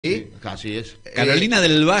Sí, así es. Carolina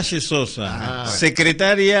del Valle Sosa,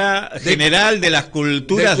 secretaria general de las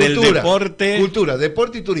culturas del deporte. Cultura,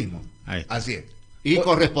 deporte y turismo. Así es. Y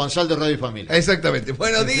corresponsal de Radio y Familia. Exactamente.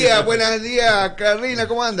 Buenos días, Carolina,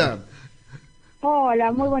 ¿cómo anda?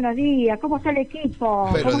 Hola, muy buenos días. ¿Cómo está el equipo?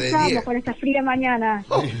 Pero ¿Cómo de estamos 10. con esta fría mañana?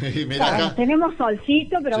 Mirá, tenemos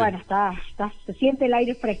solcito, pero Sí. bueno, se siente el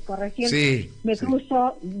aire fresco. Recién me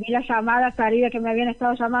cruzo, vi la llamada salida que me habían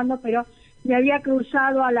estado llamando, pero me había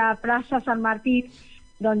cruzado a la Plaza San Martín,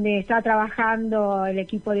 donde está trabajando el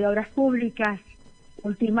equipo de obras públicas,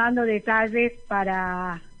 ultimando detalles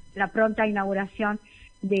para la pronta inauguración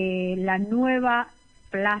de la nueva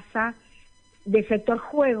plaza de sector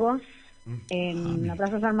juegos en la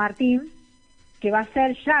Plaza San Martín, que va a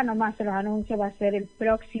ser, ya nomás se los anuncio, va a ser el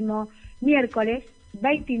próximo miércoles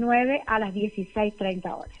 29 a las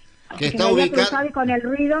 16:30 horas. Que Así está me había ubicado cruzado y con el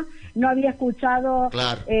ruido no había escuchado,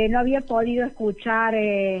 Claro. no había podido escuchar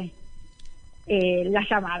las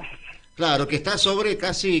llamadas. Claro, que está sobre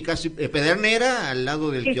casi Pedernera, al lado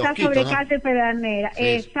del Está kiosquito, sobre ¿no? calle Pedernera, Sí,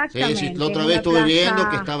 exactamente. Sí, la otra en vez una estuve viendo plaza-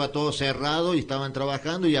 que estaba todo cerrado y estaban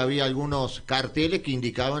trabajando y había algunos carteles que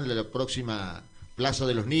indicaban la próxima Plaza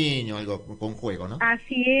de los Niños, algo con juego, ¿no?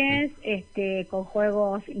 Así es, con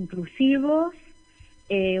juegos inclusivos,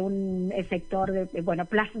 el sector de, una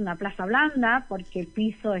plaza blanda, porque el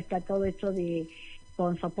piso está todo hecho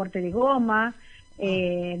con soporte de goma,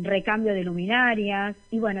 recambio de luminarias,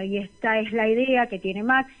 y bueno, y esta es la idea que tiene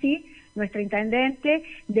Maxi, nuestro intendente,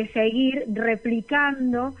 de seguir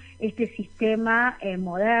replicando este sistema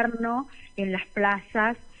moderno en las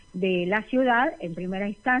plazas de la ciudad. En primera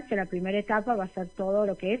instancia, la primera etapa va a ser todo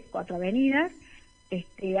lo que es 4 avenidas,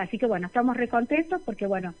 así que bueno, estamos recontentos porque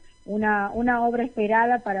bueno, una obra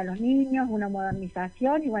esperada para los niños, una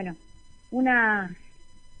modernización y bueno, una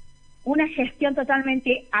gestión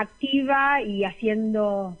totalmente activa y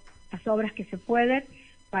haciendo las obras que se pueden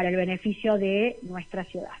para el beneficio de nuestra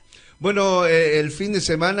ciudad. Bueno, el fin de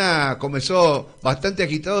semana comenzó bastante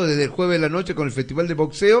agitado desde el jueves de la noche con el Festival de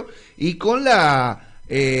Boxeo y con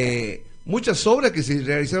muchas obras que se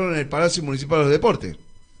realizaron en el Palacio Municipal de los Deportes.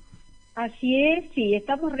 Así es, sí,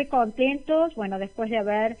 estamos re contentos, bueno, después de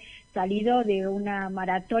haber salido de una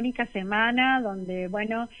maratónica semana donde,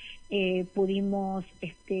 bueno, pudimos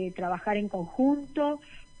trabajar en conjunto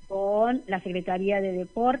con la Secretaría de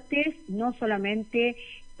Deportes, no solamente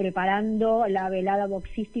preparando la velada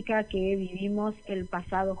boxística que vivimos el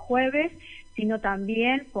pasado jueves, sino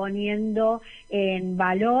también poniendo en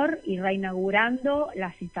valor y reinaugurando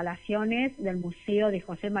las instalaciones del Museo de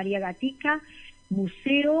José María Gatica,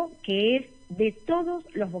 museo que es de todos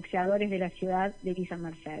los boxeadores de la ciudad de Villa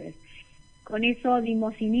Mercedes. Con eso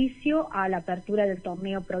dimos inicio a la apertura del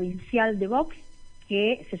torneo provincial de box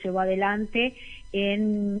que se llevó adelante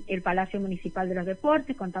en el Palacio Municipal de los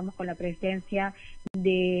Deportes. Contamos con la presencia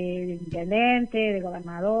del intendente, del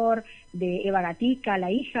gobernador, de Eva Gatica,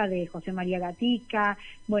 la hija de José María Gatica,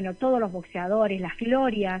 bueno, todos los boxeadores, las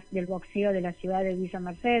glorias del boxeo de la ciudad de Villa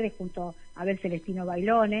Mercedes, junto a Abel Celestino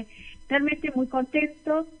Bailones. Realmente muy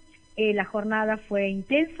contentos. La jornada fue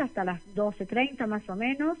intensa hasta las 12:30 más o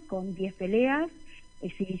menos, con 10 peleas,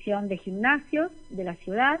 exhibición de gimnasios de la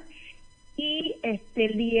ciudad. Y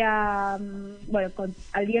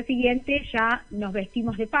al día siguiente ya nos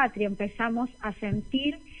vestimos de patria, empezamos a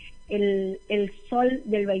sentir el sol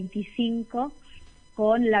del 25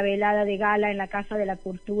 con la velada de gala en la Casa de la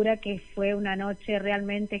Cultura, que fue una noche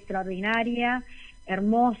realmente extraordinaria,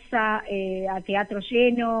 hermosa, a teatro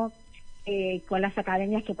lleno, con las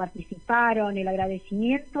academias que participaron, el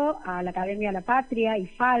agradecimiento a la Academia La Patria,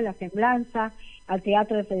 IFAL, La Semblanza, al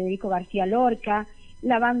Teatro de Federico García Lorca,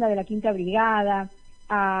 la banda de la Quinta Brigada,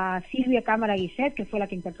 a Silvia Cámara Guiset, que fue la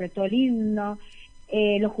que interpretó el himno,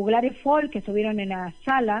 los juglares folk que estuvieron en la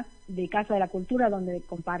sala de Casa de la Cultura, donde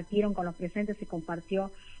compartieron con los presentes, se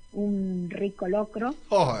compartió un rico locro.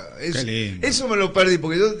 Eso me lo perdí,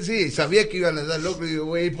 porque yo sabía que iban a dar locro y digo,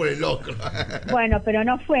 voy a ir por el locro. Bueno, pero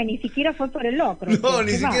no fue, ni siquiera fue por el locro. No,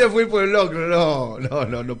 ni siquiera fui por el locro,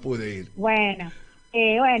 no pude ir. Bueno,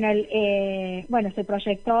 se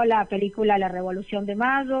proyectó la película La Revolución de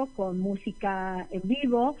Mayo con música en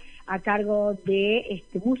vivo a cargo de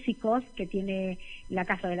músicos que tiene la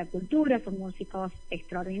Casa de la Cultura, son músicos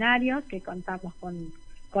extraordinarios que contamos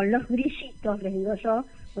con los grillitos, les digo yo,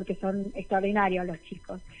 porque son extraordinarios los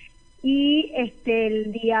chicos. Y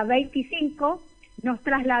el día 25 nos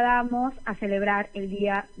trasladamos a celebrar el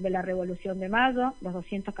Día de la Revolución de Mayo, los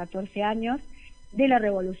 214 años de la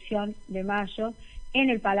Revolución de Mayo, en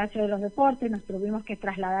el Palacio de los Deportes. Nos tuvimos que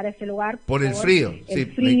trasladar a ese lugar por el frío,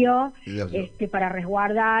 para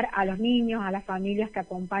resguardar a los niños, a las familias que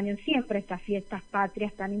acompañan siempre estas fiestas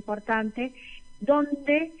patrias tan importantes,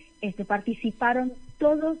 donde participaron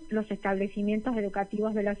todos los establecimientos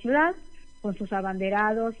educativos de la ciudad con sus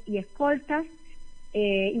abanderados y escoltas.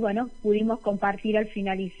 Y bueno, pudimos compartir al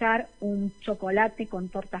finalizar un chocolate con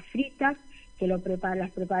tortas fritas que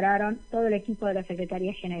las prepararon todo el equipo de la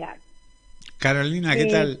Secretaría General. Carolina, ¿qué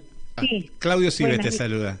tal? Sí. Claudio Sives te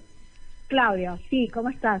saluda. Claudio, sí, ¿cómo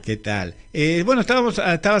estás? ¿Qué tal? Bueno,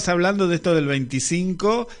 estabas hablando de esto del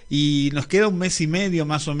 25 y nos queda un mes y medio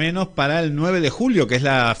más o menos para el 9 de julio, que es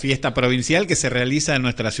la fiesta provincial que se realiza en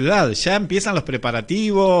nuestra ciudad. ¿Ya empiezan los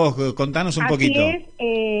preparativos? Contanos un poquito. Así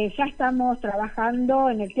es, ya estamos trabajando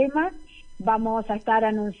en el tema. Vamos a estar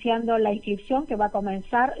anunciando la inscripción que va a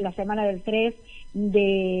comenzar la semana del 3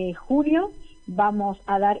 de junio. Vamos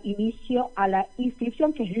a dar inicio a la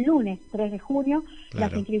inscripción, que es lunes 3 de junio, claro.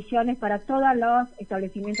 Las inscripciones para todos los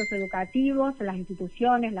establecimientos educativos, las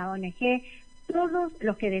instituciones, la ONG, todos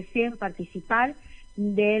los que deseen participar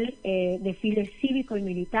del desfile cívico y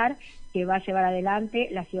militar que va a llevar adelante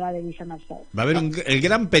la ciudad de Villa Mercedes. Va a haber el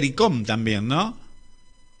gran Pericom también, ¿no?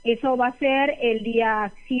 Eso va a ser el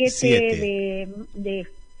día 7 de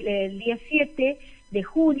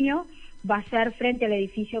junio. Va a ser frente al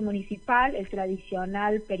edificio municipal, el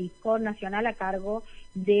tradicional Pericón Nacional a cargo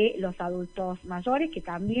de los adultos mayores, que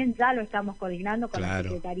también ya lo estamos coordinando con la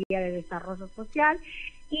Secretaría de Desarrollo Social,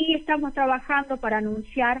 y estamos trabajando para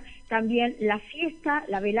anunciar también la fiesta,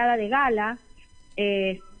 la velada de gala,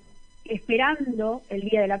 esperando el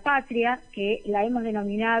Día de la Patria, que la hemos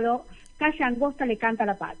denominado Calle Angosta le canta a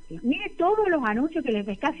la patria. Mire todos los anuncios que les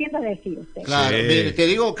está haciendo decir usted. Claro, mire, te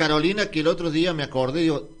digo, Carolina, que el otro día me acordé,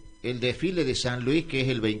 el desfile de San Luis, que es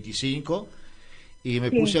el 25, y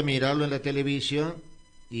me puse a mirarlo en la televisión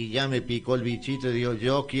y ya me picó el bichito y digo,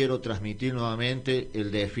 yo quiero transmitir nuevamente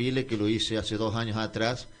el desfile que lo hice hace 2 años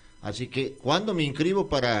atrás, así que cuando me inscribo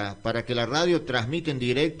para que la radio transmita en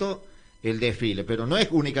directo el desfile, pero no es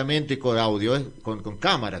únicamente con audio, es con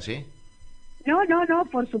cámaras, ¿eh? No,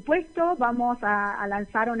 por supuesto, vamos a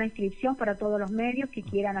lanzar una inscripción para todos los medios que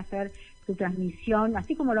quieran hacer su transmisión,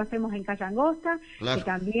 así como lo hacemos en Calle Angosta, claro. Que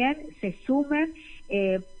también se sumen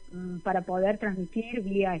para poder transmitir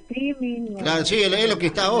vía streaming. Claro, sí, es lo que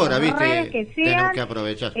está ahora, ¿viste? Que sean, tenemos que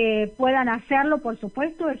aprovechar. Puedan hacerlo, por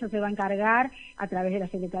supuesto, eso se va a encargar a través de la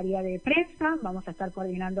Secretaría de Prensa, vamos a estar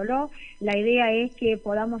coordinándolo. La idea es que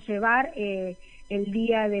podamos llevar el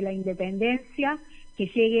Día de la Independencia, que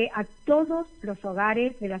llegue a todos los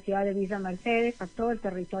hogares de la ciudad de Villa Mercedes, a todo el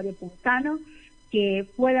territorio puntano, que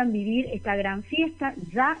puedan vivir esta gran fiesta.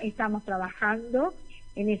 Ya estamos trabajando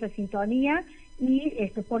en esa sintonía y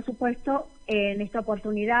por supuesto en esta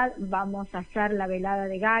oportunidad vamos a hacer la velada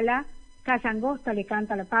de gala Calle Angosta le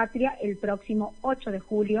canta a la patria el próximo 8 de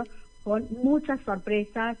julio con muchas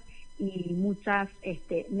sorpresas y muchas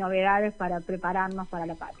novedades para prepararnos para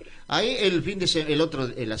la patria. Ahí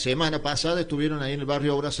la semana pasada estuvieron ahí en el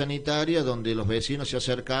barrio Obra Sanitaria, donde los vecinos se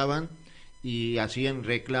acercaban y hacían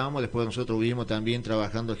reclamos. Después nosotros vimos también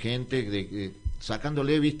trabajando gente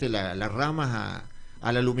sacándole, viste, las ramas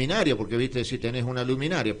a la luminaria, porque viste, si tenés una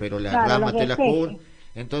luminaria, pero las ramas te las cubren.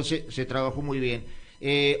 Entonces se trabajó muy bien.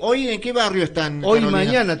 Hoy, ¿en qué barrio están? Hoy Carolina?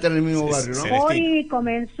 Mañana están en el mismo barrio, ¿no? Hoy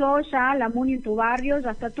comenzó ya la MUNI en tu barrio, ya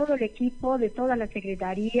está todo el equipo de todas las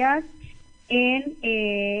secretarías.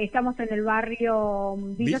 Estamos en el barrio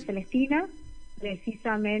Villa Celestina,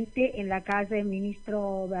 precisamente en la calle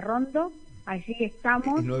Ministro Berrondo. Allí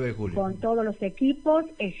estamos con todos los equipos.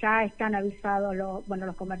 Ya están avisados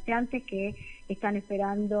los comerciantes que están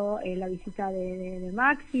esperando la visita de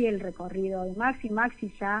Maxi, el recorrido de Maxi.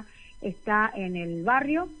 Maxi ya está en el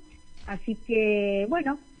barrio, así que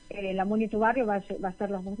la MUNI tu barrio va a ser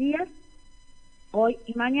los 2 días, hoy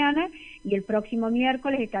y mañana, y el próximo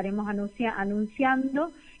miércoles estaremos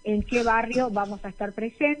anunciando en qué barrio vamos a estar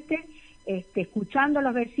presentes, escuchando a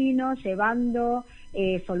los vecinos, llevando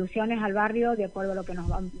soluciones al barrio de acuerdo a lo que nos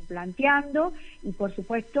van planteando y por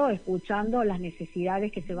supuesto escuchando las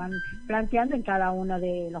necesidades que se van planteando en cada uno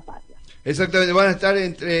de los barrios. Exactamente, van a estar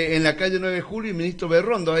en la calle 9 de julio y Ministro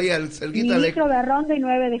Berrondo, ahí cerquita. Ministro Berrondo y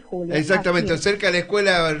 9 de julio. Exactamente, cerca de la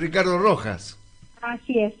escuela Ricardo Rojas.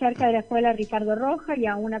 Así es, cerca de la escuela Ricardo Rojas y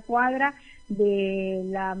a una cuadra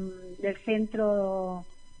del centro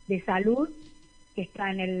de salud que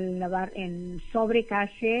está en sobre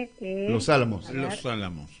calle Los Álamos. Los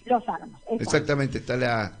Álamos. Exactamente,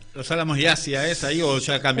 está Los Álamos y Asia, ¿es ahí o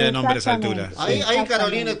ya cambia de nombre a esa altura? Ahí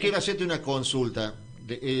Carolina, quiero hacerte una consulta.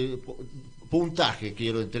 Puntaje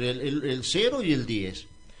quiero entre el 0 y el 10.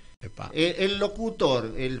 El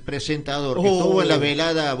locutor, el presentador que estuvo en la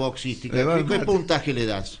velada boxística, ¿qué puntaje le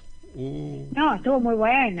das? No, estuvo muy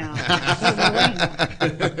bueno.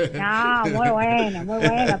 No, muy bueno.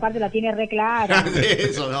 Aparte la tiene re clara.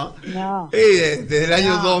 Eso, ¿no? No. Desde el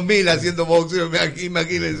año 2000 haciendo boxeo,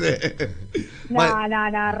 imagínense.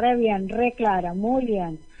 No, re bien, re clara, muy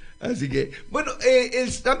bien. Así que, bueno,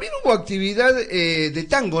 también hubo actividad de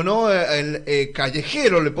tango, ¿no?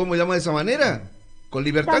 Callejero, ¿le podemos llamar de esa manera? ¿Con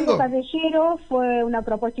Libertango? Tango Callejero fue una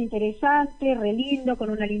propuesta interesante, re lindo, con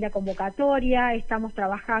una linda convocatoria. Estamos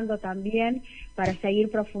trabajando también para seguir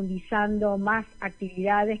profundizando más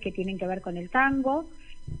actividades que tienen que ver con el tango.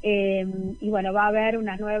 Y bueno, va a haber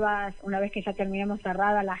unas nuevas, una vez que ya terminemos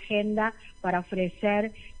cerrada la agenda, para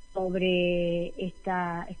ofrecer sobre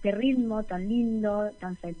este ritmo tan lindo,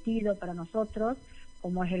 tan sentido para nosotros,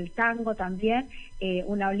 como es el tango también,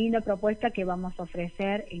 una linda propuesta que vamos a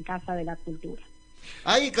ofrecer en Casa de la Cultura.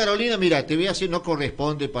 Ahí, Carolina, mira, te voy a decir, no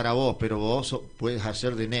corresponde para vos, pero vos puedes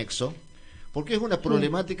hacer de nexo, porque es una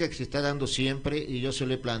problemática que se está dando siempre, y yo se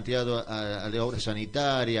lo he planteado a la obra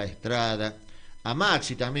sanitaria, a Estrada, a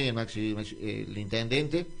Maxi también, el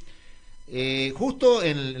intendente, justo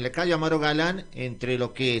en la calle Amaro Galán, entre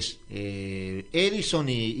lo que es Edison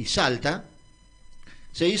y Salta,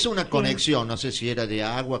 se hizo una conexión, no sé si era de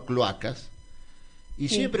agua, cloacas, y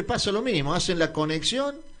siempre pasa lo mismo, hacen la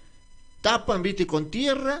conexión, tapan, viste, con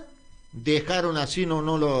tierra, dejaron así, no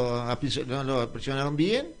lo presionaron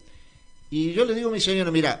bien, y yo le digo a mi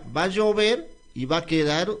señora, mira, va a llover y va a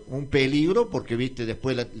quedar un peligro, porque viste,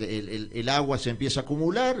 después el agua se empieza a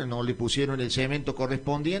acumular, no le pusieron el cemento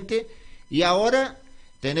correspondiente, y ahora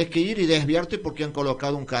tenés que ir y desviarte porque han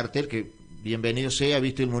colocado un cartel que, bienvenido sea,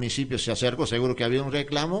 viste, el municipio se acercó, seguro que había un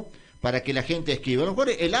reclamo, para que la gente esquive. A lo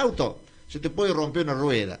mejor el auto se te puede romper una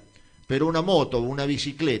rueda, pero una moto o una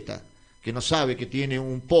bicicleta que no sabe que tiene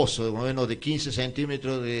un pozo de más o menos de 15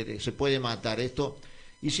 centímetros, se puede matar esto.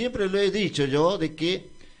 Y siempre lo he dicho yo,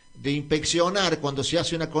 de inspeccionar cuando se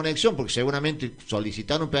hace una conexión, porque seguramente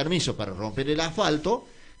solicitaron permiso para romper el asfalto,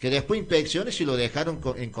 que después inspecciones si lo dejaron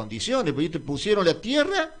en condiciones, porque pusieron la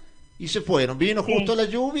tierra y se fueron. Vino justo la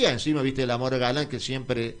lluvia, encima, viste, el Amor Galán, que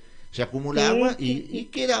siempre se acumula agua, y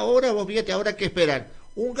queda ahora, vos fíjate, ahora que esperar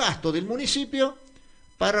un gasto del municipio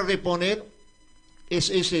para reponer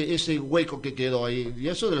ese hueco que quedó ahí, y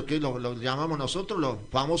eso de lo que lo llamamos nosotros los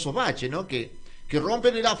famosos baches, ¿no? Que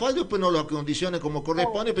rompen el asfalto y después no lo acondicionan como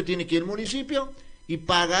corresponde, pero tiene que ir al municipio y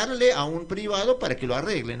pagarle a un privado para que lo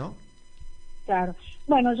arregle, ¿no? Claro.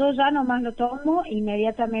 Bueno, yo ya nomás lo tomo,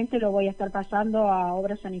 inmediatamente lo voy a estar pasando a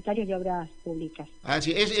obras sanitarias y obras públicas.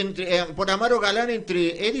 Así es, por Amaro Galán,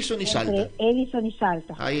 entre Edison y Salta. Edison y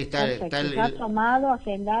Salta. Ahí está. Está tomado,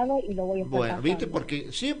 agendado, y lo voy a estar pasando. Viste,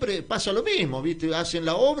 porque siempre pasa lo mismo, viste, hacen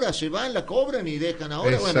la obra, se van, la cobran y dejan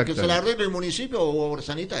ahora, bueno, que se la arregle el municipio o obra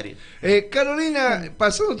sanitaria. Carolina,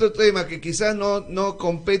 pasando a otro tema que quizás no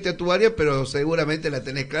compete a tu área, pero seguramente la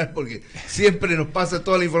tenés clara porque siempre nos pasa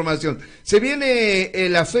toda la información. Se viene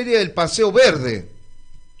la Feria del Paseo Verde.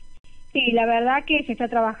 Sí, la verdad que se está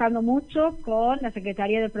trabajando mucho con la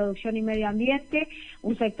Secretaría de Producción y Medio Ambiente,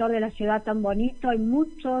 un sector de la ciudad tan bonito. Hay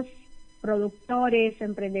muchos productores,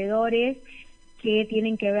 emprendedores que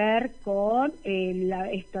tienen que ver con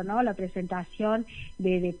la presentación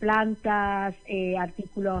de plantas,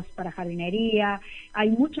 artículos para jardinería. Hay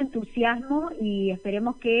mucho entusiasmo y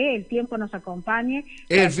esperemos que el tiempo nos acompañe.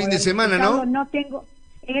 Es el fin de semana, ¿no?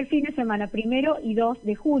 Es el fin de semana, 1 y 2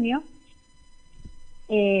 de junio.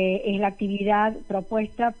 Es la actividad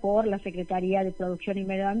propuesta por la Secretaría de Producción y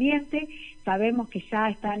Medio Ambiente. Sabemos que ya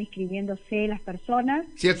están inscribiéndose las personas.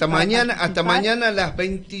 Sí, hasta mañana a las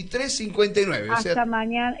 23:59. Hasta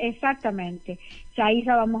mañana, exactamente. Ya ahí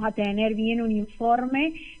ya vamos a tener bien un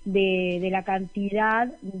informe de la cantidad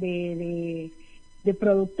de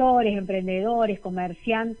productores, emprendedores,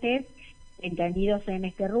 comerciantes entendidos en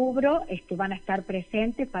este rubro, van a estar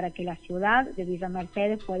presentes para que la ciudad de Villa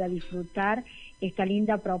Mercedes pueda disfrutar esta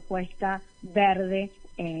linda propuesta verde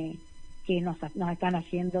que nos están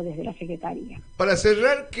haciendo desde la Secretaría. Para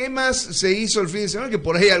cerrar, ¿qué más se hizo el fin de semana? Que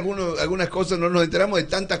por ahí algunas cosas no nos enteramos de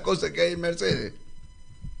tantas cosas que hay en Mercedes.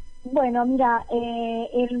 Bueno, mira,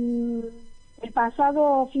 el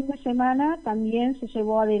pasado fin de semana también se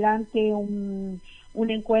llevó adelante un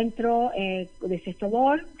encuentro de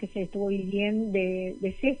sextobol, que se estuvo viviendo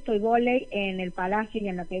de sexto y vóley en el Palacio y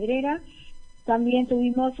en la Pedrera. También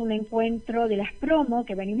tuvimos un encuentro de las promos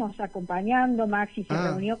que venimos acompañando. Maxi se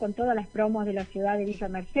reunió con todas las promos de la ciudad de Villa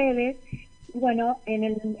Mercedes, Bueno, en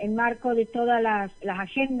el marco de todas las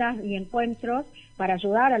agendas y encuentros para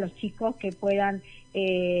ayudar a los chicos que puedan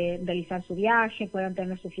realizar su viaje, puedan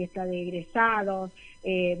tener su fiesta de egresados,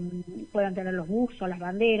 puedan tener los buzos, las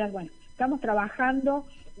banderas. Bueno, estamos trabajando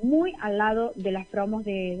muy al lado de las promos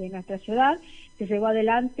de nuestra ciudad. Se llevó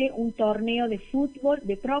adelante un torneo de fútbol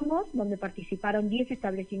de promos donde participaron 10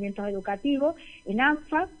 establecimientos educativos en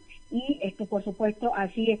ANFA. Y por supuesto,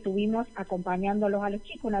 así estuvimos acompañándolos a los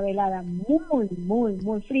chicos, una velada muy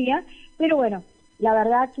fría, pero bueno, la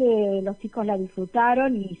verdad que los chicos la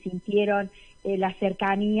disfrutaron y sintieron la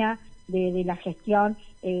cercanía de la gestión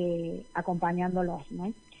acompañándolos,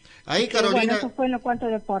 ¿no? Ahí, Carolina, bueno, eso fue en lo cuanto a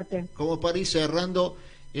deporte. Como para ir cerrando,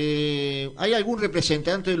 ¿hay algún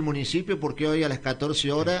representante del municipio? Porque hoy a las 14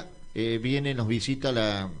 horas nos visita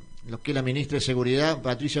lo que es la ministra de Seguridad,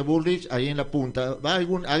 Patricia Bullrich, ahí en la punta. ¿Va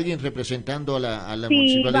alguien representando a la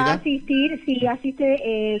municipalidad? Va a asistir, sí,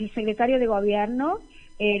 asiste el secretario de Gobierno,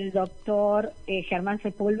 el doctor Germán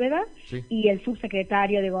Sepúlveda, sí, y el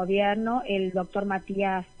subsecretario de Gobierno, el doctor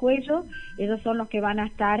Matías Cuello. Ellos son los que van a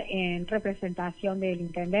estar en representación del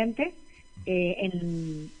intendente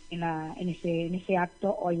en ese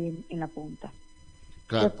acto hoy en la punta.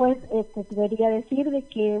 Claro. Después quería decir de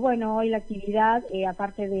que, bueno, hoy la actividad,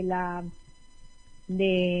 aparte de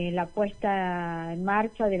la puesta en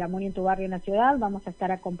marcha de la MUNI en tu barrio en la ciudad, vamos a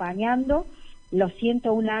estar acompañando los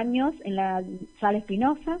 101 años en la Sala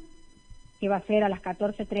Espinosa, que va a ser a las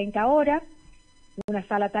 14:30 horas, una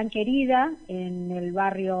sala tan querida en el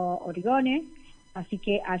barrio Origones, así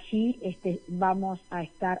que allí vamos a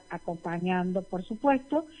estar acompañando, por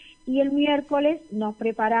supuesto. Y el miércoles nos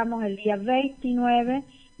preparamos, el día 29,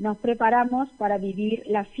 nos preparamos para vivir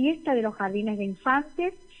la fiesta de los jardines de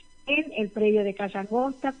infantes en el predio de Calle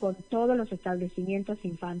Angosta con todos los establecimientos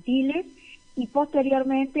infantiles y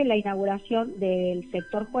posteriormente la inauguración del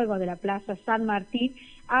sector juegos de la Plaza San Martín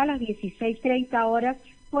a las 16:30 horas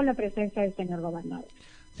con la presencia del señor gobernador.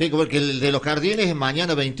 Sí, porque el de los jardines es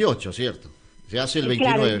mañana 28, ¿cierto? Se hace el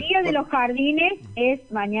 29. Claro, el día de los jardines es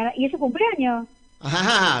mañana, y es su cumpleaños.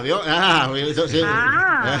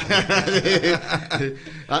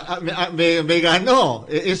 Me ganó.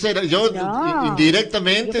 Ese era yo,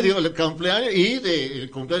 indirectamente digo el cumpleaños y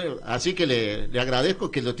el cumpleaños, así que le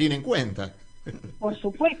agradezco que lo tiene en cuenta. Por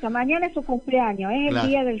supuesto, mañana es su cumpleaños, es el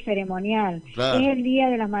día del ceremonial, es el día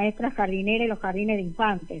de las maestras jardineras y los jardines de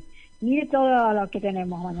infantes. Mire todo lo que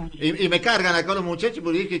tenemos mañana. Y me cargan acá los muchachos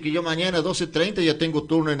porque dije que yo mañana a 12:30 ya tengo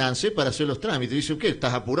turno en ANSE para hacer los trámites. Dicen, ¿qué?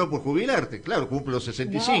 ¿Estás apurado por jubilarte? Claro, cumplo los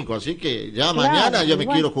 65, así que ya mañana ya me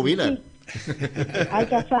quiero jubilar. Sí. Hay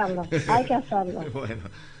que hacerlo, hay que hacerlo.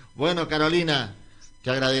 Bueno, Carolina, te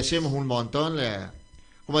agradecemos un montón.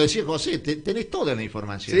 Como decía José, tenés toda la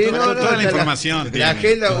información. Sí, toda la información. La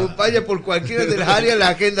agenda, vaya por cualquiera de las áreas, la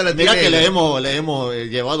agenda la tiene. Mirá que le hemos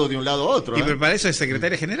llevado de un lado a otro. Y pero para eso es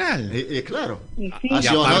secretaria general. Claro. Y sí,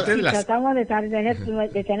 tratamos de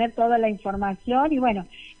tener toda la información y bueno,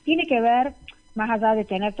 tiene que ver, más allá de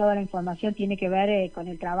tener toda la información, tiene que ver con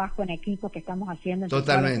el trabajo en equipo que estamos haciendo en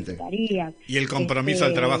totalmente. Todas las secretarías. Y el compromiso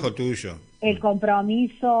al trabajo tuyo. El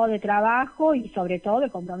compromiso de trabajo y sobre todo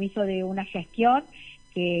el compromiso de una gestión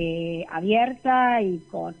que abierta y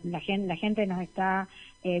con la gente nos está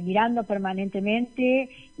mirando permanentemente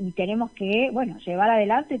y tenemos que, bueno, llevar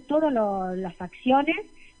adelante todas las acciones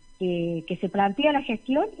que se plantea la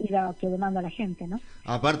gestión y lo que demanda la gente, ¿no?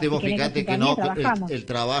 Aparte vos fíjate que no el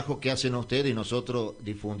trabajo que hacen ustedes y nosotros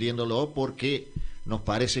difundiéndolo porque nos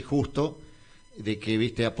parece justo de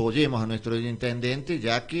que apoyemos a nuestro intendente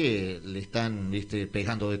ya que le están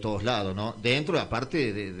pegando de todos lados, ¿no? Dentro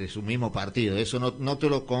aparte de su mismo partido. Eso no te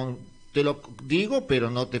lo digo, pero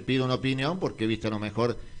no te pido una opinión porque a lo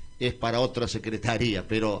mejor es para otra secretaría,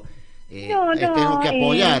 pero tenemos que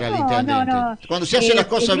apoyar al intendente. Cuando se hacen las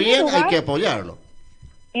cosas bien hay que apoyarlo.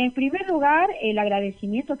 En primer lugar, el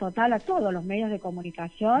agradecimiento total a todos los medios de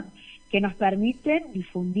comunicación que nos permiten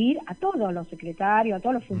difundir, a todos los secretarios, a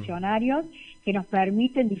todos los funcionarios, que nos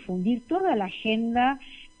permiten difundir toda la agenda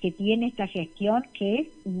que tiene esta gestión, que es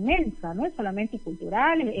inmensa, no es solamente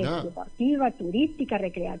cultural, es deportiva, turística,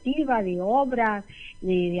 recreativa, de obras,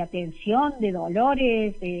 de atención, de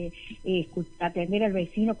dolores, de atender al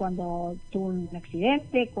vecino cuando tuvo un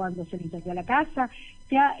accidente, cuando se le incendió la casa. O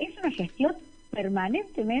sea, es una gestión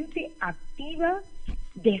permanentemente activa,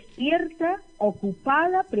 despierta,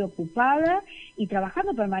 ocupada, preocupada y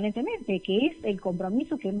trabajando permanentemente, que es el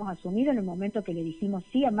compromiso que hemos asumido en el momento que le dijimos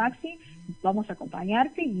sí a Maxi, vamos a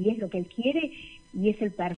acompañarte, y es lo que él quiere y es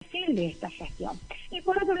el perfil de esta gestión. Y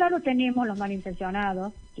por otro lado tenemos los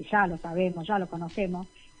malintencionados, que ya lo sabemos, ya lo conocemos,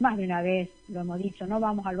 más de una vez lo hemos dicho, no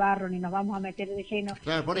vamos al barro ni nos vamos a meter de lleno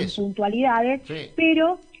por en eso. puntualidades, Sí.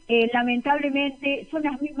 pero lamentablemente son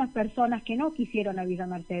las mismas personas que no quisieron a Villa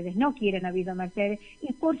Mercedes, no quieren a Villa Mercedes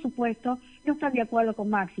y por supuesto no están de acuerdo con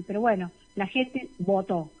Maxi, pero bueno, la gente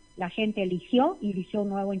votó, la gente eligió un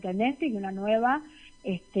nuevo intendente y una nueva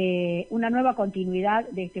continuidad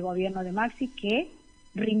de este gobierno de Maxi que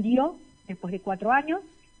rindió después de 4 años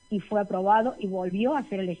y fue aprobado y volvió a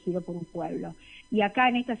ser elegido por un pueblo. Y acá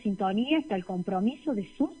en esta sintonía está el compromiso de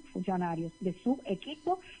sus funcionarios, de su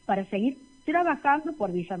equipo, para seguir trabajando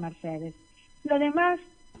por Villa Mercedes. Lo demás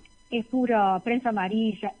es pura prensa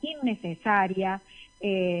amarilla, innecesaria,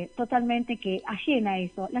 totalmente que allena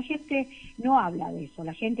eso. La gente no habla de eso,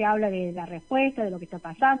 la gente habla de la respuesta, de lo que está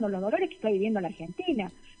pasando, los dolores que está viviendo la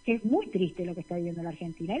Argentina, que es muy triste lo que está viviendo la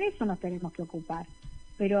Argentina, en eso nos tenemos que ocupar.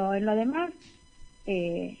 Pero en lo demás,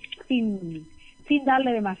 sin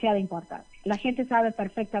darle demasiada importancia. La gente sabe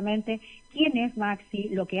perfectamente quién es Maxi,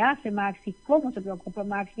 lo que hace Maxi, cómo se preocupa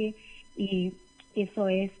Maxi, y eso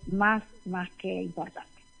es más que importante.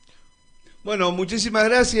 Bueno, muchísimas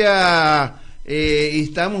gracias, y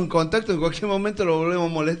estamos en contacto, en cualquier momento lo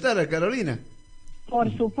volvemos a molestar a Carolina.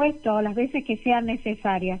 Por supuesto, las veces que sean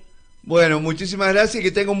necesarias. Bueno, muchísimas gracias y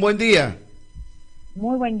que tenga un buen día.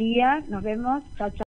 Muy buen día, nos vemos, chao, chao.